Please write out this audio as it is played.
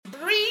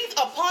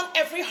upon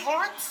every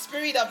heart,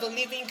 Spirit of the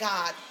living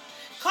God.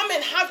 Come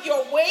and have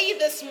your way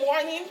this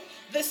morning,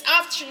 this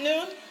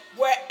afternoon,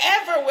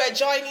 wherever we're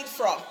joining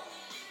from.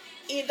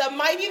 In the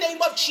mighty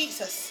name of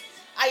Jesus,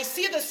 I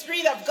see the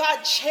Spirit of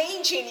God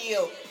changing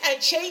you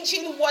and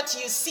changing what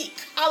you seek.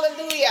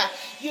 Hallelujah.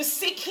 You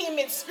seek Him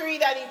in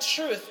spirit and in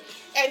truth,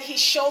 and He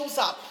shows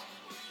up.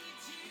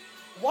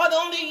 What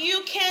only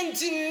you can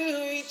do,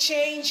 it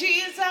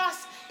changes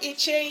us. It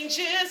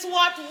changes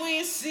what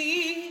we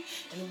see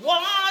and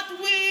what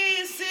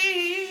we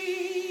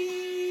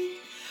see.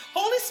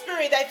 Holy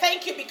Spirit, I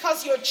thank you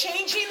because you're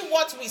changing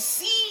what we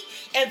see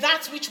and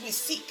that which we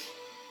seek.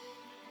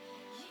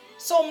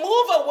 So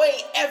move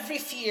away every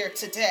fear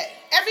today.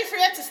 Every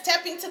fear to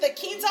step into the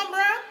kingdom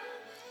realm,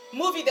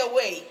 move it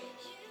away.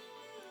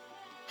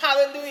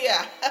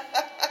 Hallelujah.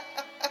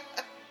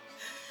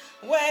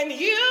 When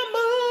you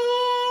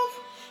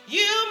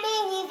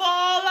move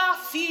all our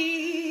fears.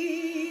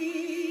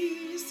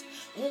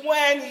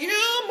 When you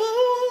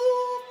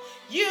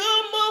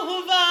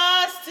move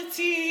us to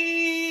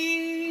tears.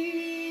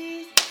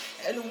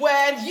 And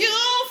when you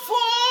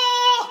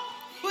fall,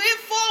 we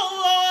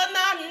fall on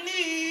our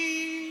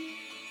knees.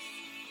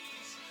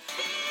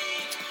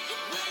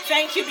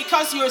 Thank you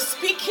because you're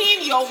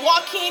speaking, you're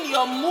walking,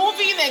 you're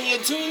moving, and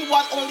you're doing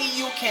what only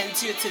you can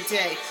do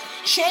today.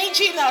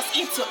 Changing us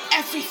into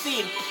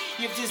everything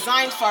you've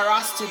designed for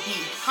us to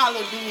be.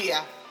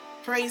 Hallelujah.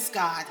 Praise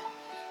God.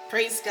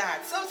 Praise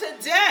God. So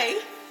today,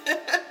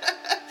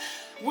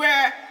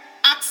 we're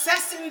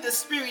accessing the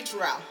spirit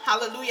realm.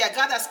 Hallelujah.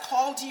 God has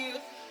called you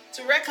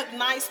to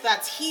recognize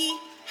that He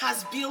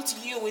has built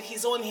you with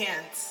His own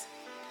hands.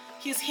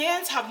 His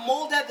hands have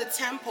molded the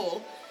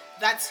temple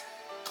that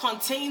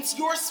contains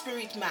your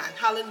spirit man.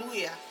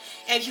 Hallelujah.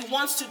 And He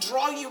wants to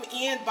draw you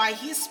in by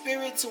His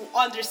Spirit to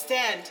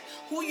understand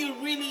who you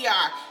really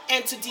are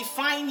and to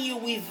define you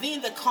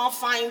within the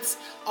confines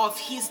of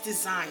His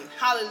design.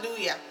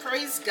 Hallelujah.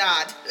 Praise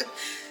God.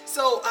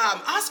 So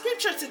our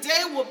scripture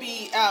today will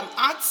be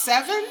Acts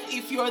 7.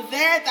 If you're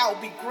there, that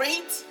would be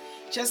great.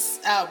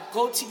 Just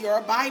go to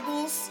your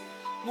Bibles.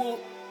 We'll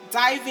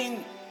dive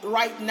in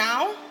right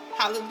now.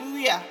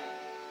 Hallelujah.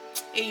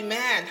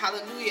 Amen.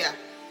 Hallelujah.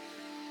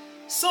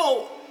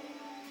 So,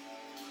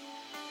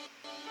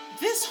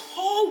 this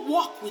whole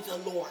walk with the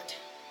Lord,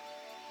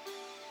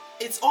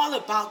 it's all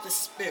about the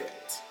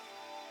Spirit.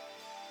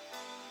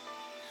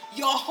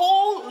 Your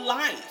whole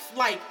life,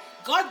 like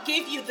God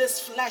gave you this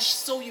flesh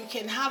so you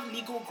can have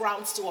legal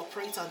grounds to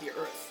operate on the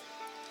earth.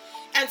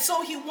 And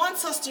so He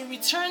wants us to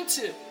return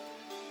to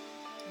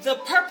the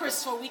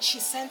purpose for which He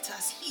sent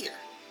us here.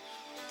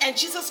 And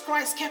Jesus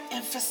Christ kept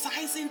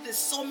emphasizing this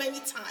so many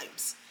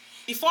times.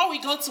 Before we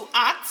go to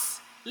Acts,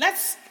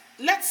 let's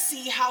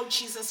see how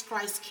Jesus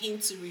Christ came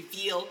to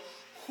reveal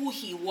who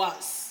He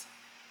was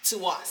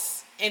to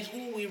us and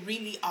who we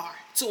really are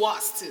to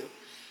us too.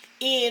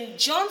 In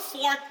John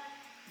 4,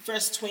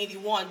 verse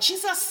 21,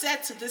 Jesus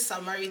said to this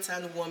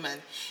Samaritan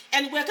woman,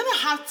 and we're going to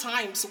have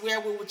times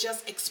where we will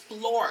just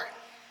explore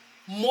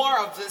more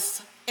of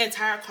this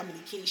entire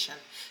communication,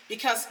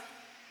 because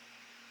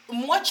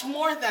much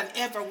more than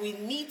ever, we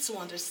need to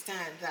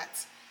understand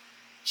that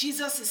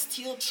Jesus is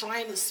still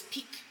trying to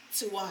speak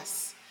to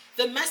us.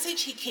 The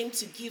message He came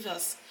to give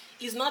us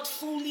is not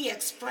fully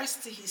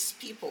expressed to His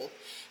people.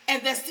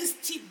 And there's this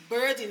deep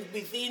burden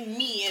within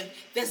me, and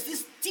there's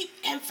this deep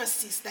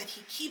emphasis that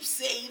He keeps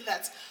saying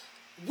that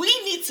we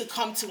need to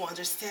come to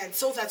understand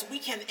so that we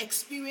can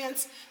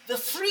experience the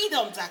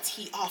freedom that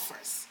He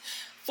offers.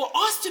 For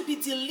us to be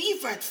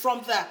delivered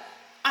from the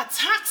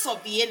attacks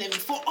of the enemy,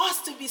 for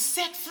us to be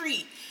set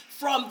free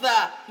from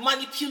the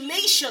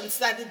manipulations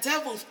that the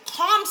devil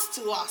comes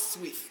to us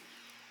with,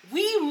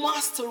 we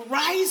must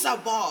rise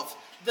above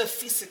the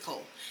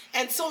physical.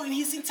 And so in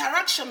His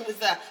interaction with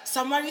the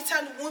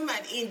Samaritan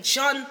woman in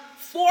John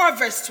 4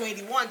 verse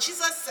 21,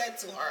 Jesus said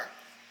to her,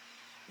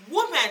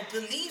 "Woman,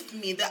 believe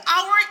me, the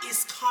hour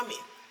is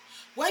coming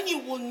when you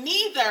will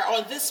neither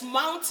on this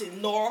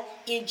mountain nor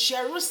in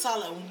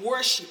Jerusalem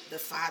worship the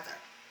Father."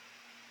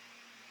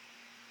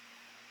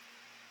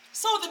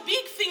 So the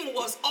big thing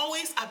was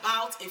always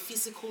about a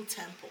physical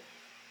temple.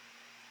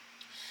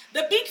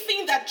 The big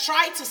thing that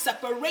tried to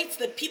separate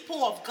the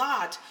people of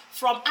God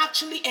from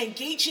actually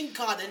engaging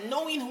God and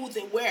knowing who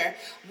they were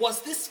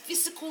was this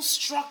physical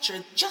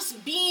structure,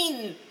 just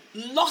being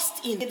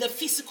lost in the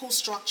physical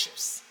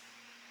structures.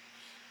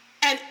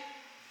 And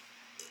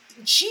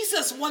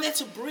Jesus wanted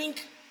to bring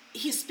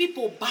His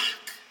people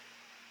back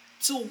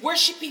to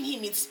worshiping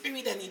Him in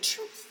spirit and in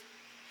truth.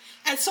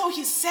 And so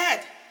He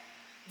said,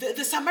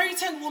 the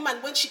Samaritan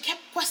woman, when she kept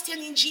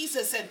questioning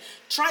Jesus and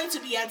trying to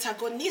be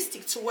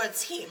antagonistic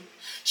towards Him,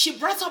 she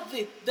brought up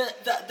the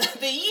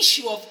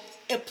issue of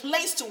a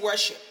place to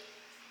worship,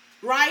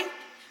 right?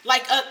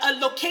 Like a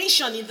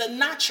location in the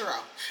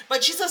natural.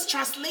 But Jesus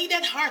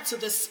translated her to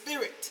the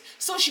spirit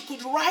so she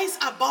could rise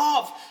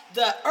above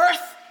the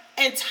earth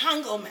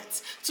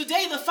entanglements.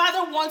 Today, the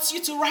Father wants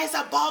you to rise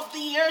above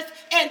the earth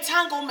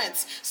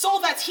entanglements so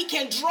that He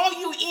can draw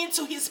you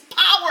into His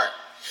power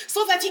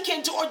so that he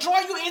can draw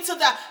you into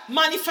the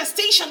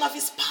manifestation of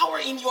his power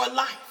in your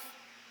life.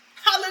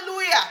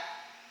 Hallelujah.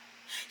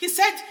 He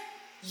said,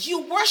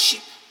 you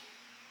worship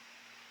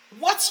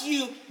what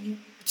you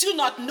do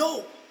not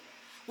know.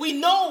 We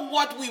know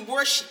what we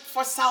worship,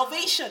 for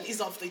salvation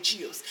is of the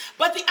Jews.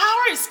 But the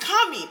hour is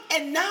coming,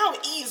 and now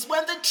is,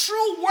 when the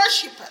true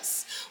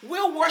worshipers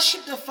will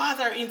worship the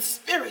Father in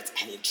spirit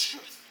and in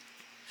truth.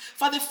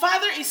 For the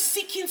Father is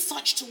seeking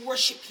such to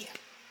worship him.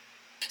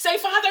 Say,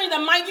 Father, in the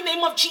mighty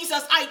name of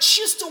Jesus, I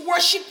choose to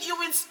worship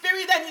you in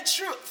spirit and in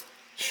truth.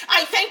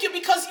 I thank you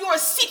because you are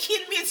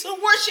seeking me to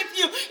worship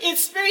you in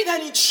spirit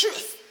and in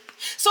truth.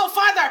 So,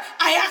 Father,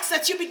 I ask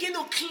that you begin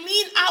to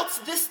clean out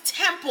this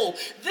temple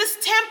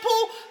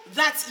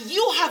that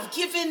you have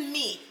given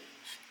me.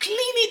 Clean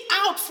it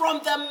out from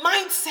the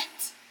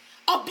mindset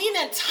of being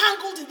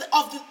entangled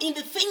in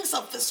the things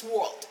of this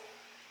world,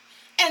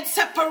 and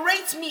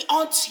separate me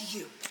unto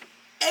you.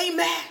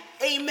 Amen.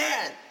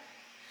 Amen.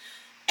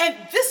 And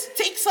this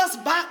takes us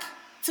back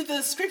to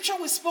the scripture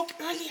we spoke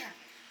earlier.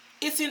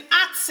 It's in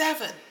Acts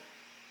 7.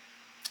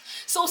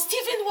 So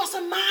Stephen was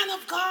a man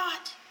of God.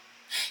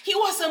 He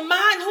was a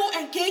man who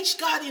engaged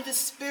God in the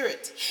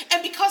spirit.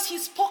 And because he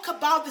spoke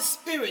about the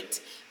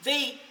spirit,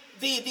 the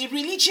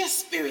religious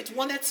spirit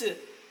wanted to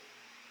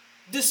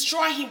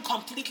destroy him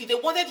completely. They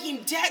wanted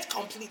him dead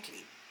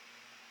completely.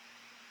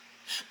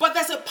 But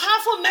there's a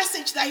powerful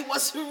message that he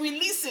was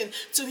releasing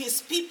to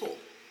his people.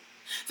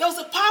 There was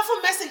a powerful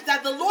message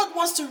that the Lord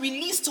wants to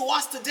release to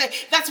us today,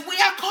 that we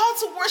are called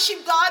to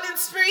worship God in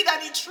spirit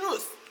and in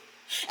truth.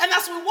 And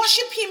as we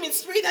worship him in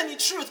spirit and in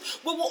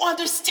truth, we will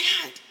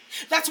understand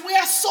that we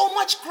are so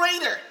much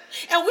greater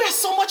and we are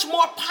so much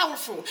more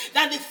powerful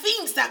than the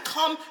things that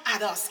come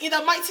at us, in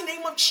the mighty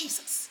name of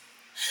Jesus.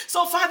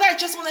 So, Father, I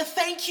just want to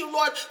thank you,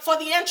 Lord, for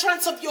the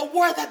entrance of your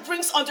word that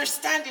brings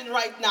understanding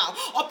right now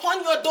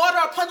upon your daughter,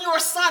 upon your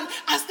son,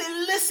 as they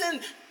listen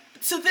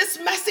to this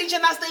message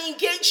and as they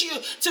engage you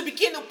to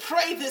begin to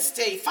pray this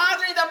day.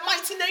 Father, in the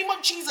mighty name of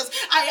Jesus,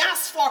 I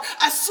ask for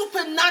a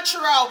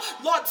supernatural,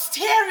 Lord,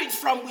 stirring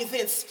from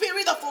within,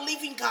 Spirit of the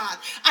living God.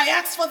 I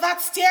ask for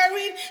that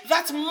stirring,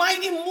 that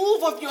mighty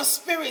move of your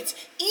spirit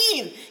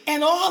in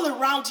and all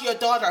around your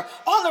daughter,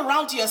 all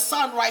around your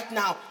son right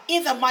now,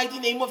 in the mighty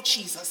name of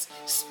Jesus.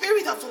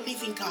 Spirit of the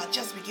living God,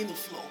 just begin to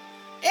flow.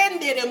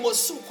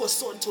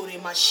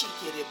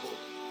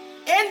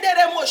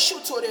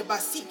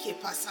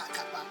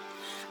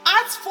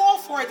 Acts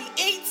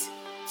 4:48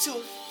 to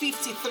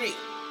 53.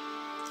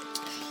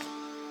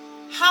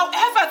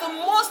 However, the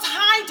Most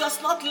High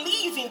does not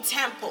live in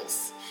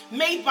temples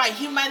made by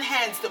human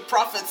hands, the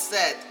prophet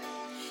said.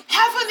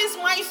 Heaven is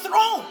my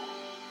throne,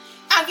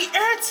 and the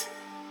earth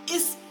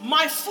is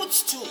my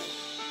footstool.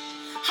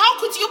 How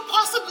could you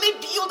possibly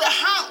build a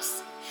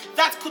house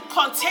that could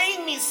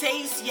contain me,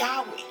 says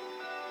Yahweh?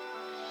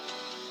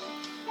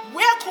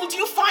 Where could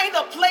you find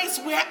a place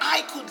where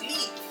I could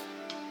live?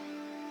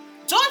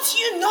 Don't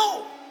you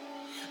know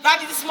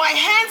that it is my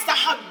hands that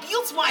have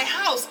built my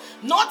house,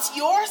 not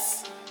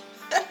yours?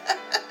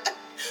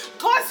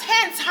 God's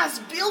hands has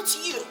built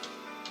you.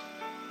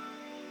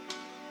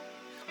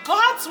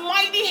 God's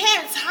mighty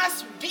hands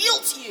has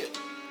built you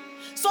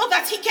so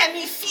that he can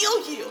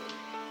refill you.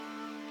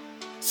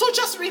 So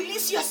just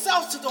release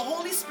yourself to the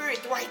Holy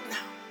Spirit right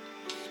now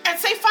and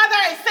say, Father,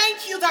 I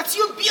thank you that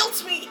you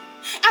built me,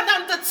 and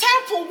I'm the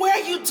temple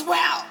where you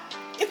dwell.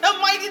 In the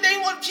mighty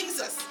name of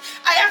Jesus,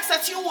 I ask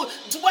that you will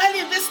dwell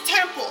in this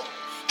temple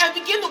and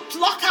begin to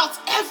pluck out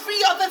every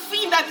other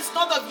thing that is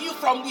not of you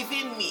from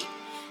within me.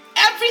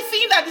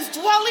 Everything that is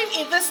dwelling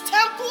in this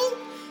temple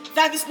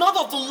that is not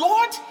of the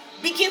Lord,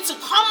 begin to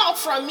come out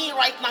from me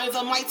right now in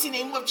the mighty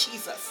name of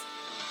Jesus.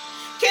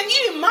 Can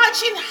you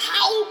imagine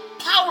how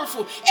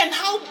powerful and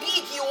how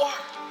big you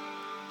are?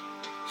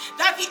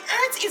 That the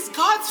earth is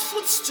God's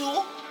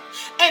footstool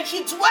and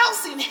he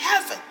dwells in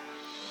heaven.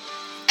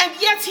 And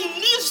yet he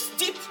lives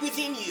deep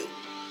within you.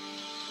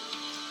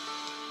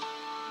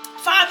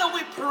 Father,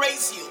 we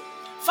praise you.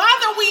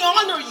 Father, we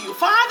honor you.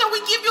 Father, we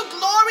give you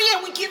glory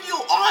and we give you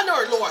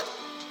honor, Lord,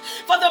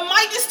 for the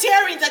mighty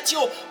stirring that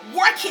you're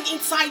working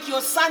inside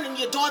your son and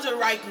your daughter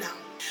right now.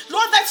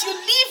 Lord, that you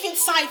live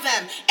inside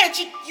them and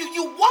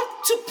you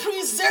want to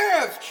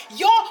preserve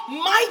your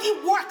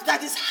mighty work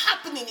that is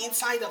happening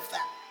inside of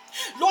them.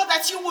 Lord,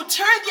 that you will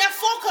turn their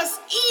focus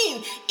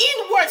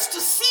inwards to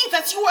see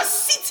that you are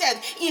seated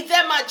in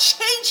them and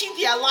changing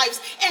their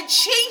lives and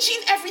changing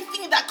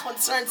everything that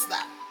concerns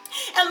them.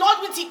 And Lord,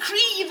 we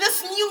decree in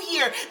this new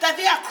year that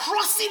they are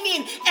crossing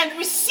in and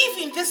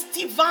receiving this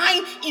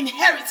divine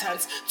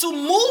inheritance to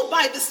move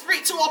by the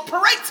Spirit, to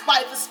operate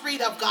by the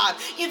Spirit of God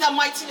in the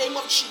mighty name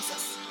of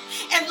Jesus.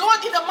 And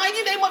Lord, in the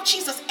mighty name of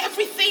Jesus,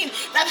 everything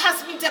that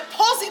has been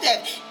deposited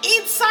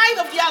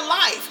inside of their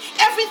life,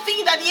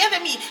 everything that the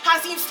enemy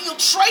has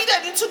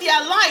infiltrated into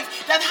their life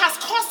that has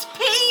caused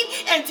pain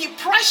and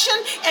depression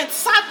and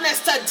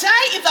sadness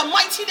today, in the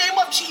mighty name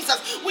of Jesus,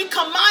 we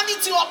command it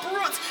to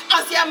uproot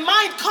as their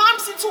mind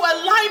comes into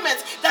alignment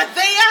that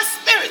they are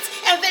spirits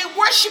and they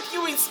worship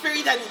you in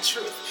spirit and in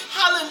truth.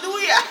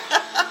 Hallelujah.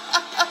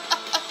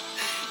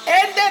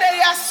 Endere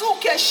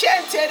yasuke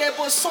shentere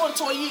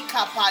bosonto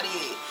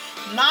yikapari.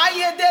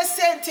 Naye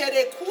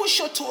desentere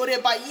kusho tore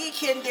ba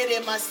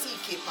yikendere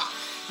masike pa.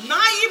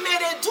 Naye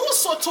mere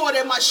duso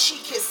tore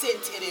mashike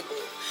sentere bo.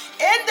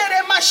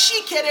 Endere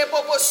mashike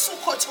rebo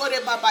bosuko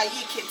tore baba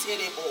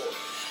yiketere bo.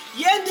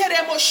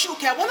 Yendere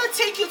moshuke. I want to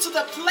take you to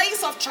the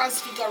place of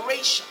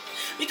transfiguration.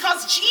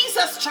 Because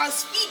Jesus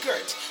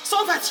transfigured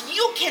so that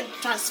you can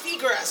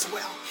transfigure as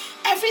well.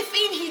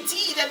 Everything he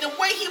did and the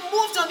way he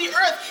moved on the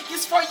earth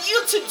is for you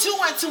to do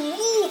and to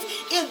move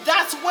in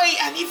that way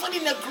and even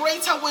in a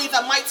greater way,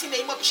 the mighty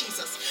name of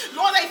Jesus.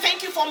 Lord, I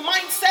thank you for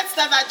mindsets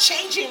that are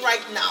changing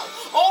right now.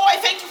 Oh, I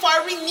thank you for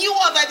a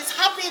renewal that is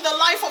happening in the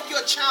life of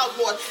your child,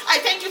 Lord.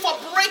 I thank you for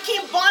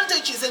breaking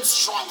bondages and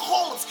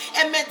strongholds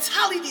and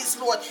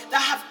mentalities, Lord,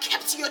 that have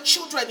kept your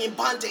children in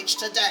bondage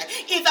today.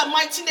 In the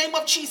mighty name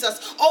of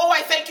Jesus. Oh,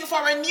 I thank you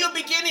for a new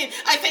beginning.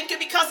 I thank you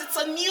because it's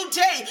a new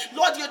day.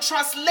 Lord, you're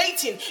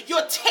translating.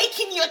 You're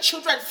taking your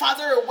children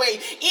farther away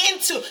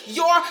into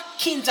your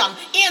kingdom,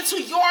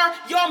 into your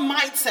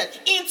mindset,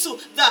 into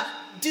the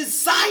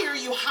desire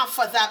you have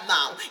for them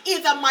now,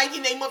 in the mighty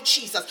name of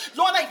Jesus.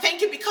 Lord, I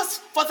thank you because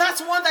for that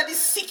one that is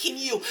seeking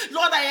you,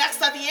 Lord, I ask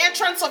that the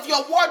entrance of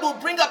your word will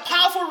bring a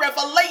powerful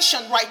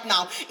revelation right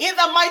now, in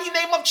the mighty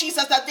name of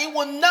Jesus, that they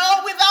will know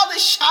without a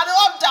shadow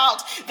of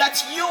doubt that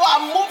you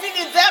are moving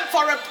in them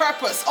for a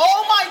purpose.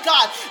 Oh my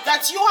God,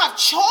 that you have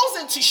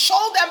chosen to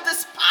show them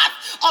this path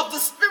of the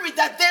Spirit,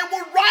 that they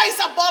will rise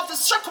above the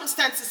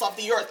circumstances of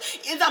the earth,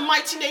 in the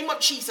mighty name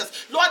of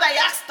Jesus. Lord, I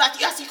ask that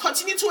as you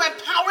continue to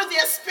empower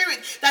their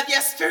spirit, that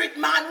their spirit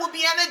man will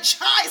be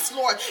energized,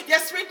 Lord. Their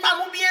spirit man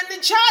will be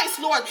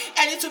energized, Lord,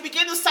 and it will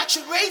begin to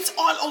saturate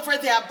all over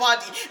their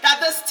body.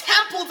 That this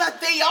temple that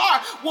they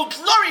are will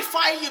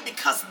glorify you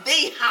because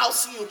they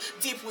house you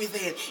deep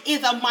within.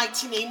 In the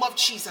mighty name of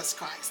Jesus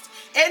Christ.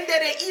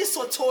 Endere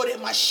isotore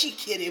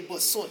mashikere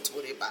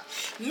bosotoreba.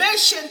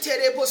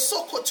 Meshentere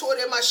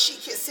bosokotore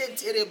mashike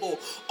senterebo.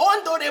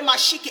 Ondore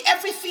mashike.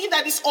 Everything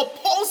that is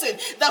opposing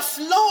the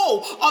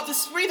flow of the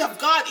Spirit of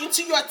God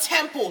into your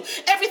temple.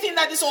 Everything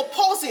that is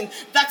opposing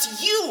that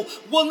you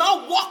will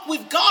not walk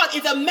with God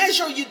in the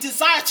measure you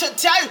desire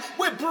today,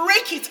 we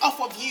break it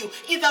off of you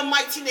in the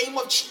mighty name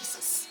of Jesus.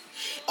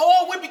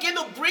 Oh, we begin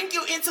to bring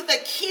you into the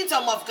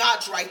kingdom of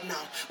God right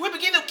now. We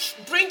begin to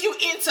bring you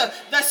into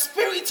the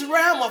spirit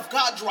realm of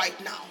God right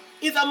now.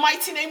 In the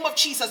mighty name of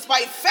Jesus, by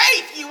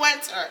faith you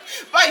enter.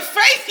 By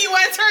faith you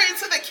enter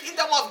into the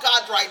kingdom of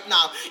God right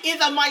now. In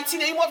the mighty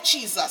name of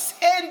Jesus.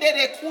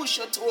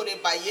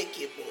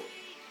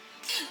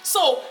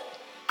 So,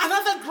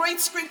 another great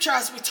scripture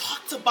as we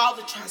talked about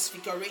the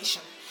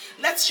transfiguration.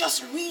 Let's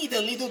just read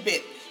a little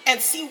bit and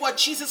see what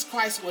Jesus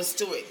Christ was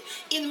doing.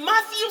 In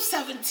Matthew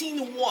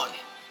 17:1,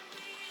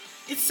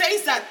 it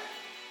says that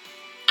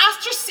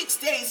after 6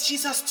 days,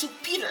 Jesus took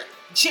Peter,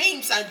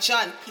 James, and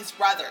John, his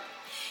brother,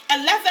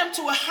 and led them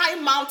to a high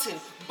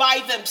mountain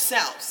by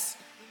themselves.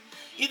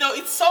 You know,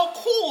 it's so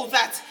cool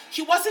that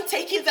he wasn't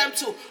taking them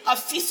to a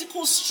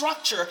physical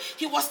structure.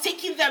 He was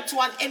taking them to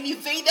an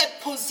elevated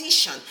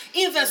position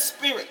in the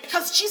spirit.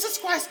 Because Jesus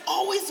Christ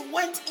always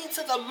went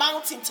into the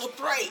mountain to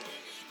pray.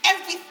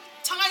 Every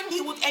time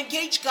he would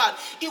engage God,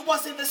 it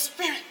was in the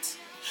spirit.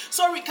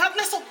 So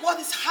regardless of what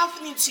is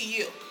happening to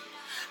you,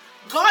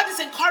 God is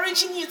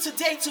encouraging you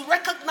today to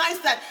recognize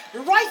that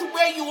right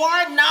where you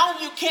are now,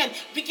 you can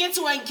begin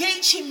to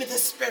engage him in the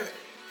spirit.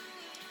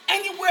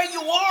 Anywhere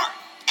you are,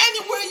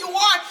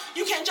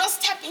 you can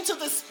just step into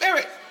the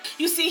spirit.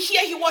 You see,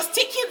 here he was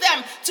taking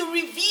them to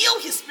reveal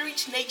his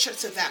spirit nature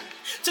to them.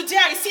 Today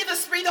I see the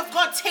Spirit of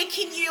God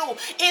taking you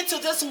into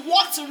this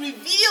walk to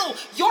reveal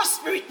your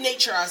spirit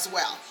nature as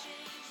well.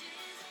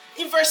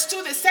 In verse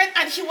 2 they said,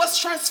 and he was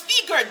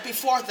transfigured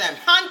before them.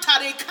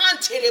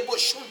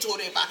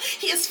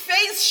 His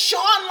face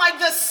shone like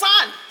the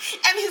sun,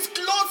 and his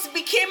clothes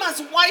became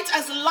as white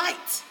as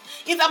light.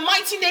 In the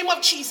mighty name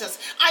of Jesus,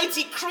 I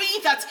decree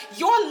that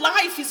your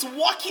life is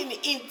walking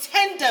in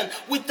tandem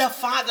with the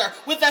Father,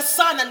 with the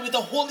Son, and with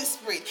the Holy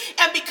Spirit.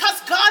 And because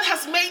God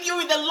has made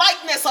you in the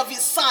likeness of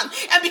his Son,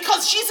 and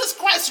because Jesus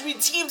Christ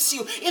redeems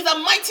you, in the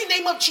mighty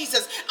name of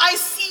Jesus, I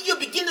see you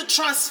begin to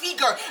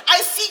transfigure.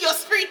 I see your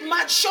spirit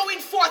man showing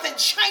forth and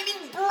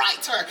shining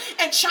brighter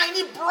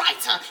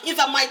in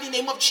the mighty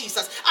name of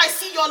Jesus. I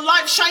see your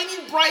life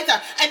shining brighter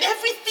and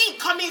everything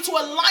coming into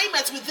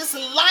alignment with this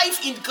life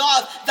in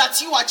God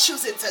that you are choosing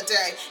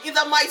today, in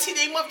the mighty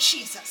name of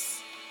Jesus.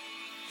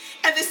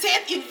 And they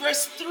said in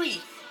verse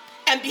 3,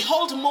 and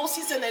behold,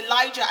 Moses and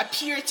Elijah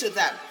appeared to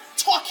them,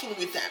 talking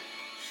with them.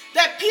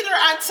 Then Peter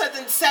answered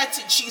and said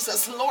to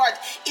Jesus, Lord,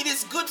 it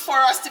is good for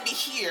us to be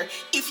here.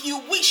 If you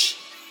wish,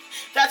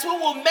 that we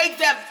will make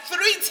them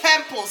 3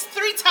 temples,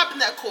 3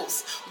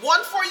 tabernacles,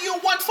 one for you,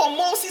 one for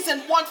Moses,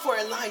 and one for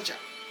Elijah.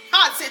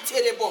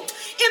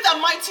 In the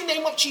mighty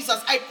name of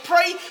Jesus, I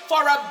pray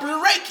for a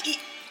break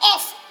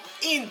off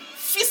in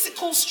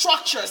physical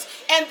structures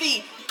and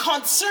the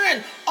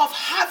concern of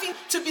having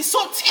to be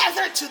so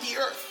tethered to the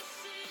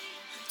earth,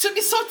 to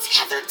be so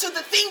tethered to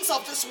the things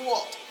of this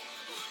world.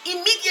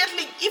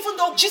 Immediately, even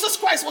though Jesus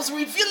Christ was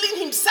revealing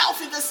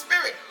himself in the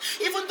spirit,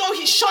 even though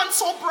he shone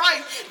so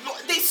bright,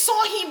 they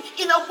saw him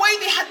in a way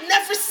they had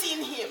never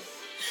seen him.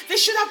 They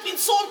should have been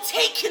so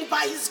taken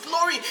by his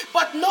glory,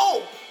 but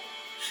no.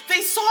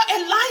 They saw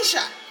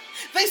Elijah.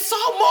 They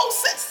saw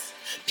Moses.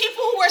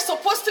 People who were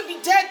supposed to be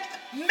dead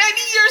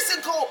many years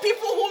ago.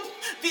 People whom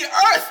the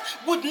earth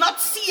would not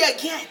see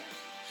again.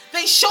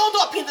 They showed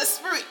up in the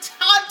spirit.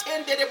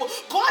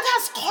 God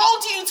has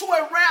called you into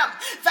a realm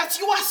that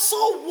you are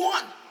so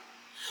one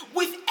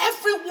with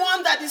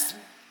everyone that is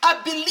a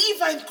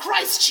believer in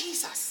Christ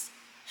Jesus.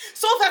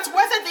 So that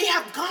whether they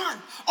have gone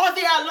or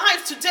they are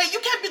alive today, you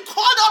can be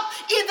caught up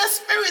in the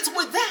spirit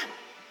with them.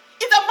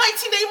 In the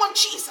mighty name of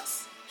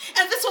Jesus.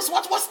 And this was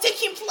what was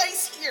taking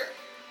place here.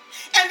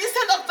 And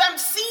instead of them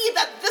seeing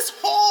that this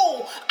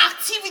whole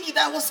activity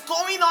that was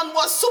going on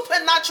was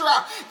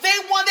supernatural, they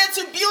wanted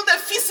to build a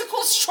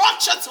physical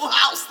structure to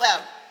house them.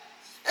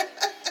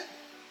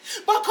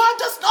 But God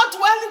does not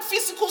dwell in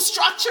physical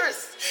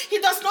structures.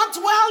 He does not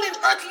dwell in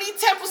earthly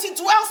temples. He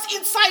dwells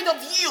inside of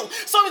you.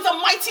 So in the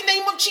mighty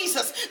name of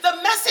Jesus, the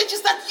message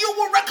is that you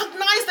will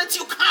recognize that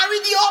you carry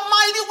the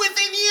Almighty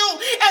within you,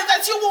 and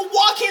that you will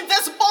walk in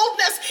this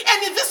boldness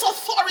and in this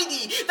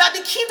authority, that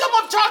the kingdom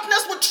of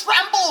darkness will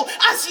tremble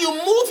as you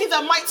move in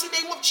the mighty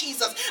name of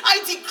Jesus.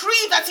 I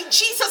decree that in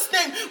Jesus'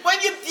 name, when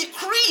you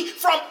decree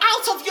from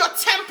out of your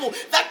temple,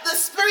 that the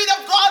Spirit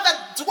of God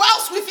that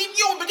dwells within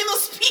you will begin to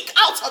speak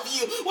out of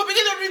you, will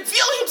begin to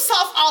reveal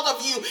himself out of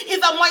you in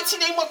the mighty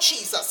name of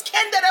Jesus.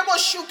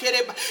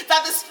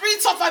 That the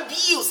spirits of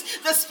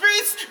abuse, the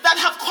spirits that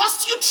have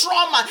caused you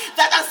trauma,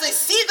 that as they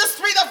see the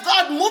Spirit of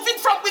God moving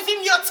from within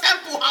your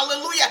temple,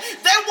 hallelujah,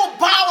 they will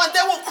bow and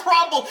they will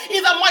crumble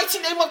in the mighty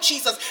name of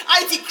Jesus.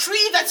 I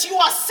decree that you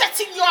are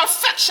setting your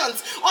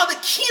affections on the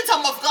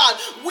kingdom of God,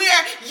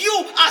 where you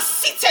are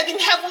seated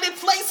in heavenly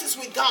places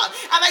with God.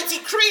 And I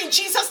decree in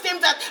Jesus' name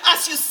that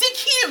as you seek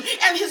him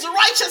and his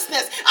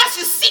righteousness, as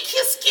you seek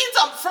his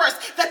kingdom first,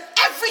 that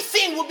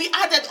everything will be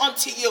added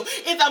unto you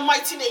in the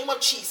mighty name of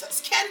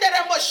Jesus.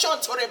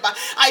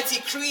 I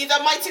decree in the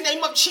mighty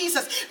name of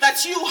Jesus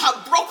that you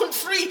have broken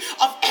free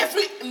of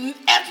every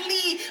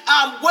earthly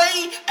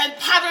way and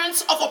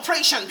patterns of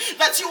oppression,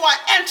 that you are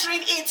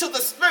entering into the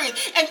spirit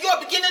and you are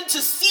beginning to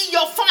see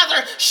your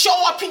Father show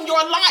up in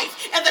your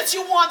life, and that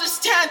you will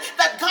understand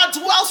that God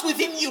dwells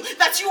within you,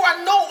 that you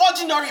are no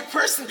ordinary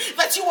person,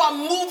 that you are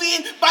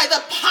moving by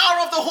the power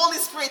of the Holy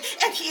Spirit,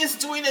 and he is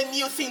doing a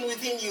new thing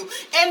within you.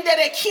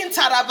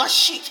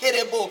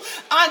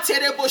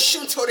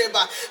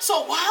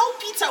 So while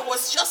Peter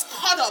was just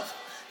caught up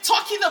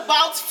talking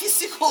about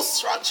physical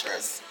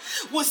structures,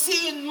 we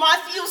see in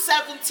Matthew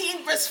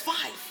 17 verse 5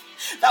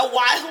 that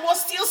while he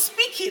was still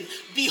speaking,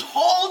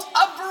 behold,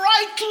 a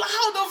bright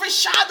cloud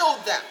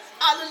overshadowed them.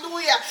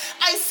 Hallelujah.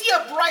 I see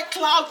a bright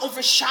cloud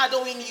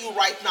overshadowing you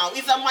right now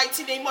in the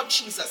mighty name of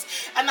Jesus.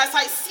 And as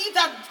I see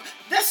that,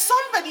 there's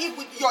somebody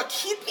with your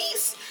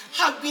kidneys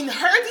have been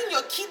hurting,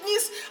 your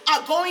kidneys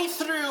are going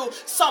through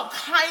some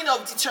kind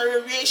of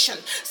deterioration.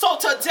 So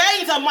today,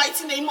 in the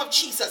mighty name of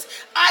Jesus,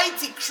 I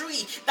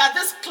decree that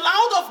this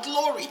cloud of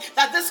glory,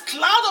 that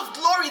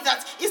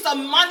is a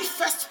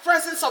manifest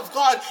presence of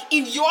God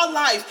in your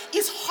life,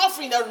 is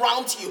hovering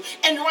around you.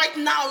 And right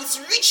now, it's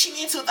reaching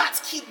into that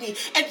kidney,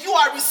 and you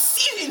are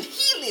receiving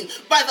healing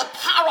by the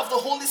power of the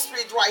Holy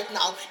Spirit right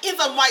now, in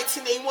the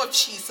mighty name of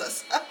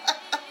Jesus.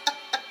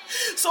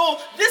 So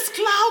this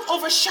cloud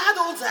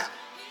overshadowed them.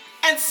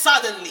 And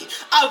suddenly,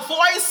 a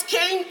voice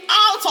came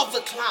out of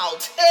the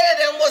cloud.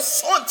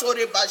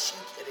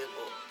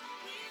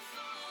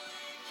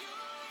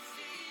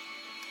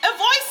 A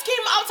voice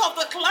came out of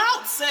the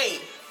cloud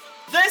saying,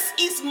 "This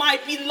is my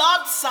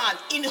beloved Son,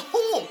 in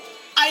whom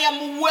I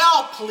am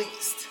well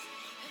pleased.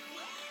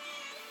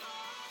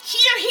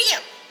 Hear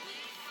him."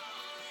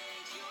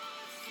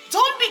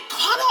 Don't be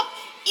caught up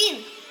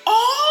in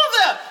all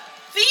the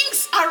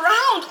things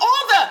around,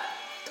 all the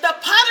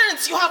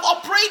patterns you have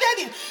operated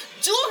in.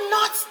 Do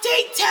not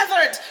stay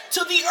tethered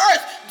to the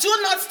earth. Do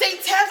not stay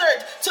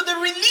tethered to the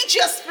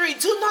religious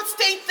spirit. Do not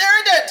stay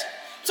tethered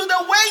to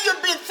the way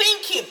you've been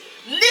thinking.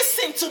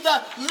 Listen to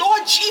the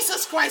Lord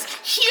Jesus Christ.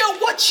 Hear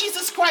what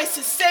Jesus Christ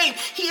is saying.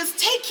 He is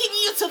taking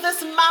you to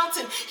this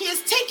mountain. He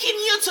is taking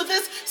you to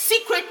this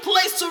secret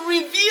place to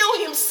reveal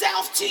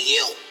himself to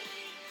you,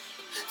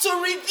 to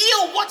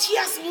reveal what he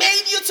has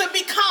made you to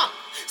become.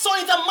 So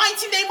in the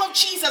mighty name of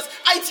Jesus,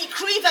 I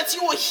decree that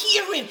you are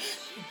hearing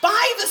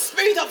by the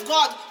Spirit of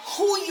God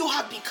who you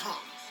have become.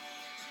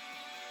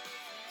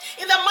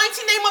 In the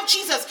mighty name of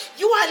Jesus,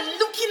 you are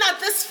looking at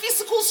this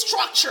physical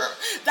structure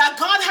that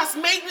God has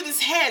made with his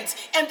hands,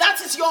 and that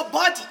is your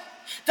body.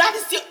 That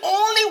is the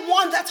only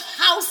one that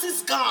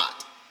houses God.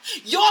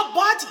 Your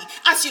body,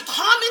 as you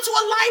come into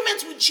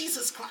alignment with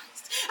Jesus Christ,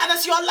 and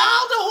as you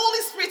allow the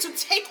Holy Spirit to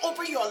take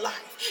over your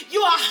life,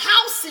 you are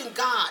housing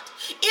God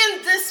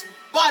in this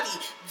body.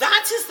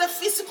 That is the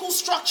physical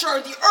structure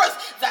of the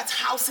earth that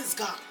houses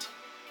God.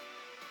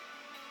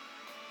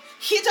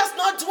 He does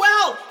not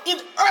dwell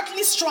in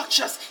earthly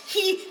structures.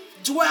 He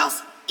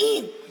dwells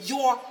in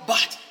your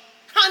body.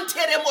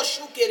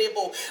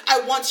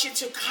 I want you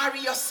to carry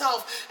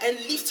yourself and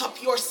lift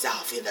up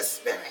yourself in the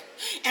spirit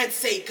and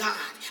say, God,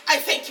 I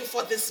thank you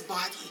for this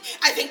body.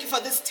 I thank you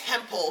for this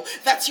temple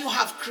that you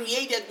have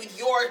created with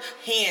your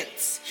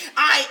hands.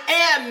 I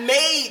am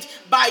made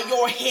by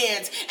your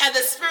hands, and the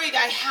spirit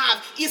I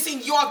have is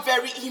in your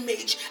very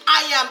image.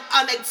 I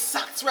am an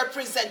exact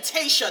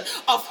representation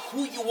of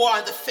who you are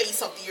on the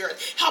face of the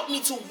earth. Help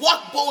me to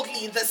walk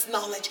boldly in this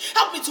knowledge.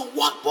 Help me to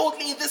walk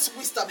boldly in this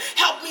wisdom.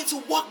 Help me to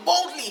walk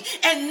boldly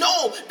and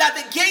know that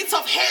the gates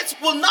of hate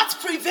will not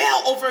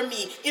prevail over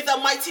me in the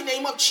mighty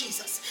name of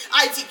Jesus.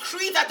 I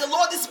decree that the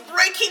Lord is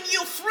breaking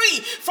you free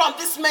from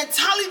this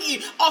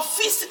mentality of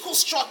physical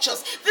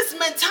structures, this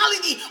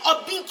mentality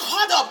of being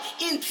caught up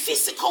in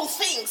physical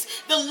things.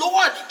 The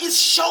Lord is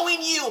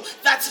showing you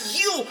that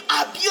you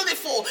are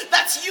beautiful,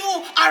 that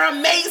you are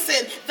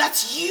amazing,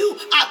 that you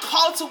are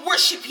called to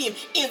worship Him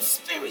in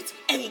spirit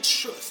and in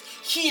truth.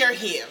 Hear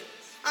Him.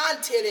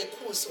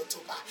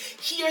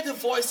 Hear the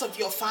voice of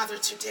your Father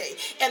today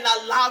and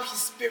allow His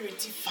Spirit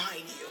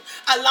define you.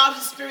 Allow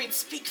His Spirit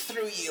speak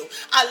through you.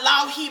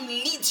 Allow Him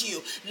lead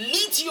you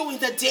in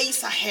the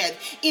days ahead,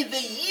 in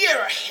the year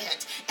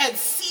ahead, and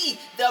see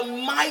the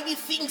mighty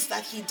things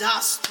that He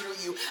does through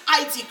you.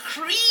 I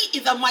decree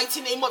in the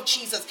mighty name of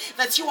Jesus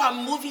that you are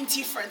moving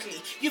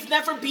differently. You've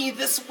never been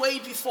this way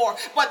before,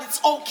 but it's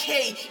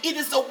okay. It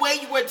is the way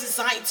you were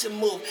designed to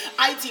move.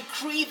 I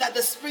decree that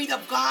the Spirit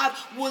of God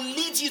will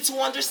lead you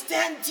to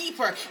understand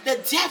deeper the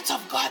depth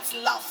of God's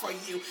love for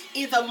you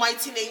in the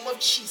mighty name of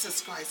Jesus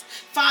Christ.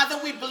 Father,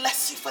 we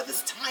bless you for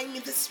this time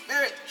in the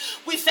Spirit.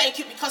 We thank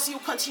you because you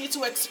continue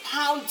to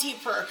expound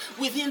deeper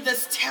within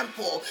this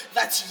temple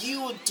that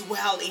you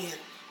dwell in.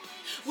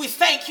 We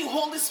thank you,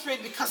 Holy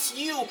Spirit, because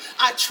you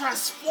are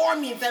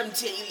transforming them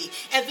daily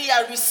and they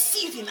are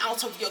receiving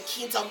out of your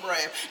kingdom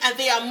realm, and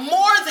they are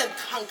more than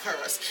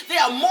conquerors. They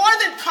are more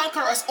than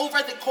conquerors over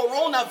the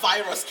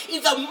coronavirus.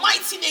 In the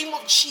mighty name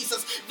of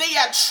Jesus, they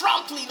are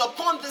trampling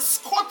upon this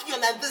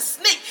scorpion and this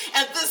snake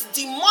and this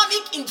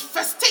demonic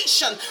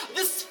infestation,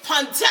 this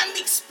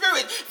pandemic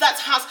spirit that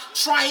has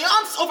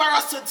triumphed over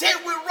us today.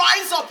 We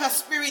rise up as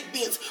spirit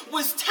beings.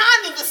 We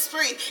stand in the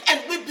spirit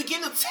and we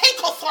begin to take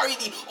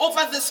authority over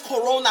this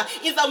corona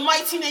in the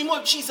mighty name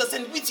of Jesus,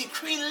 and we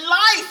decree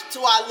life to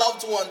our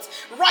loved ones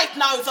right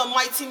now in the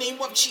mighty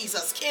name of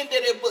Jesus.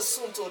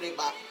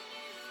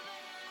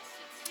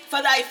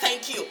 Father, I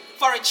thank you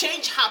for a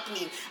change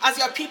happening as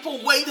your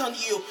people wait on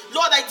you.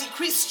 Lord, I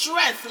decree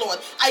strength, Lord.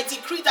 I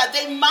decree that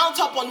they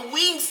mount up on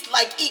wings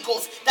like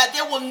eagles, that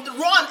they will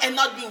run and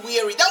not be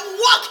weary. They will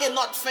walk and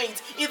not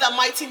faint in the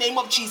mighty name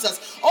of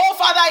Jesus. Oh,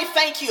 Father, I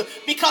thank you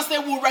because they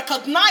will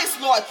recognize,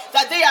 Lord,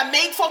 that they are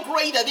made for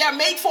greater. They are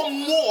made for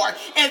more,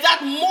 and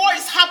that more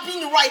is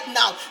happening right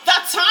now.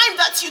 That time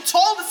that you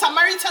told the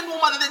Samaritan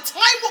woman that the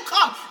time will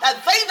come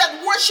that they that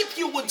worship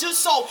you will do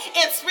so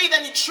in spirit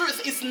and in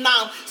truth is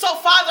now. So,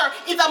 Father,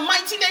 in the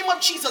mighty name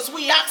of Jesus,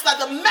 we ask that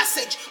the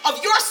message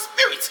of your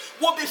Spirit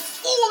will be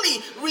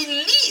fully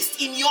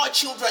released in your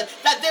children,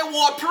 that they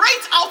will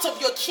operate out of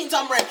your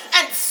kingdom realm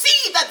and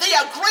see that they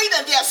are greater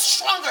and they are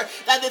stronger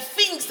than the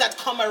things that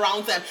come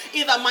around them.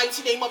 In the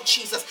mighty name of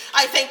Jesus,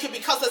 I thank you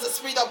because there's a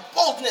spirit of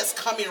boldness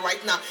coming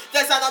right now.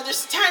 There's an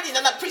understanding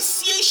and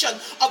appreciation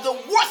of the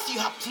worth you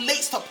have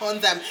placed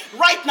upon them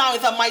right now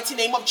in the mighty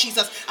name of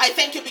Jesus. I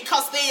thank you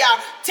because they are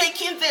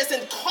taking this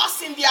and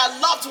causing their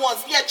loved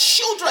ones, their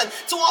children,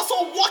 to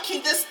also walk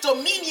in this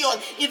dominion,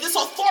 in this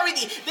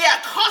authority. They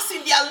are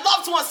causing their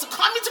loved ones to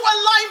come into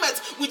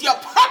alignment with your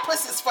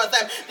purposes for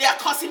them. They are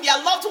causing their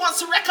loved ones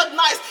to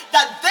recognize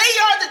that they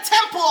are the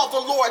temple of the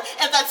Lord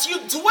and that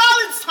you dwell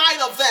inside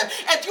of them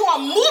and you are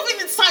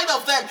moving inside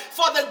of them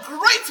for the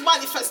great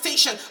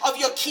manifestation of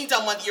your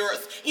kingdom on the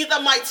earth. In the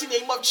mighty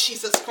name of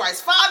Jesus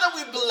Christ. Father,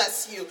 we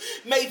bless you.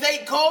 May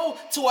they go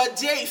to a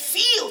day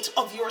filled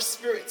of your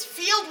Spirit,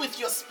 filled with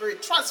your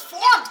Spirit,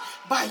 transformed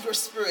by your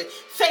Spirit.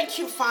 Thank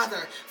you,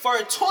 Father, for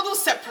a total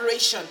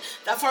separation,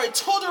 that for a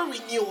total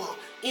renewal.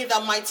 In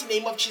the mighty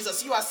name of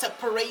Jesus, you are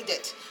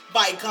separated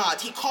by God.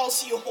 He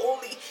calls you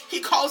holy. He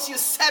calls you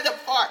set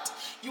apart.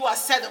 You are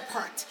set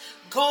apart.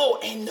 Go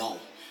and know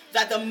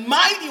that the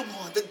mighty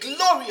one, the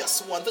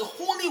glorious one, the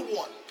holy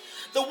one,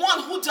 the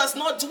one who does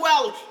not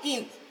dwell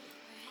in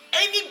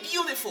any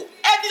beautiful,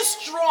 any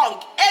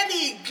strong,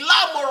 any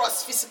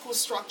glamorous physical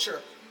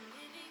structure,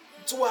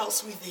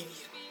 dwells within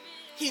you.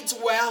 He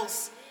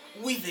dwells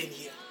within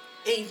you.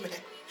 Amen.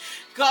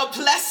 God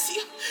bless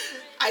you.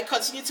 I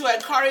continue to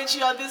encourage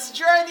you on this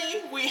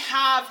journey. We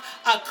have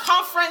a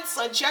conference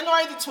on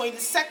January the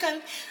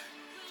 22nd.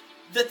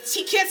 The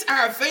tickets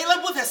are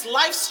available. There's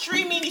live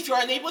streaming. If you're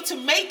unable to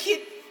make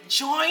it,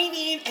 join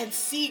in and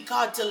see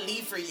God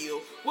deliver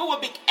you. We will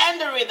be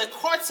entering the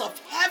courts of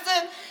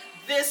heaven.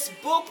 This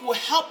book will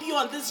help you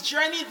on this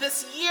journey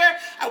this year.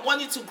 I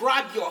want you to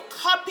grab your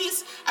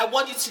copies. I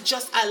want you to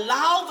just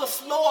allow the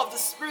flow of the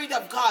Spirit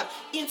of God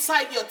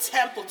inside your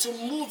temple to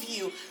move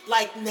you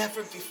like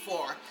never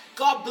before.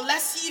 God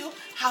bless you.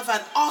 Have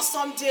an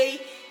awesome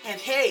day. And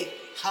hey,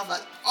 have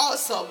an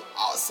awesome,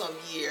 awesome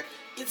year.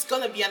 It's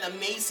going to be an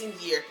amazing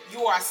year.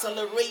 You are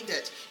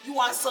accelerated. You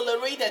are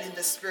accelerated in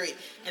the spirit.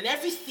 And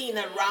everything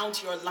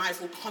around your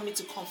life will come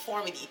into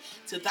conformity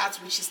to that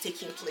which is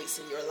taking place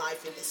in your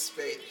life in the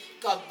spirit.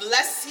 God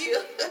bless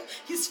you.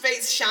 His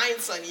face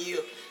shines on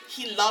you.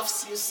 He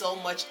loves you so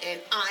much,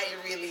 and I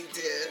really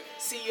do.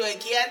 See you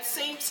again,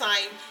 same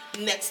time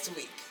next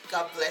week.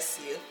 God bless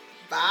you.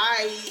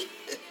 Bye.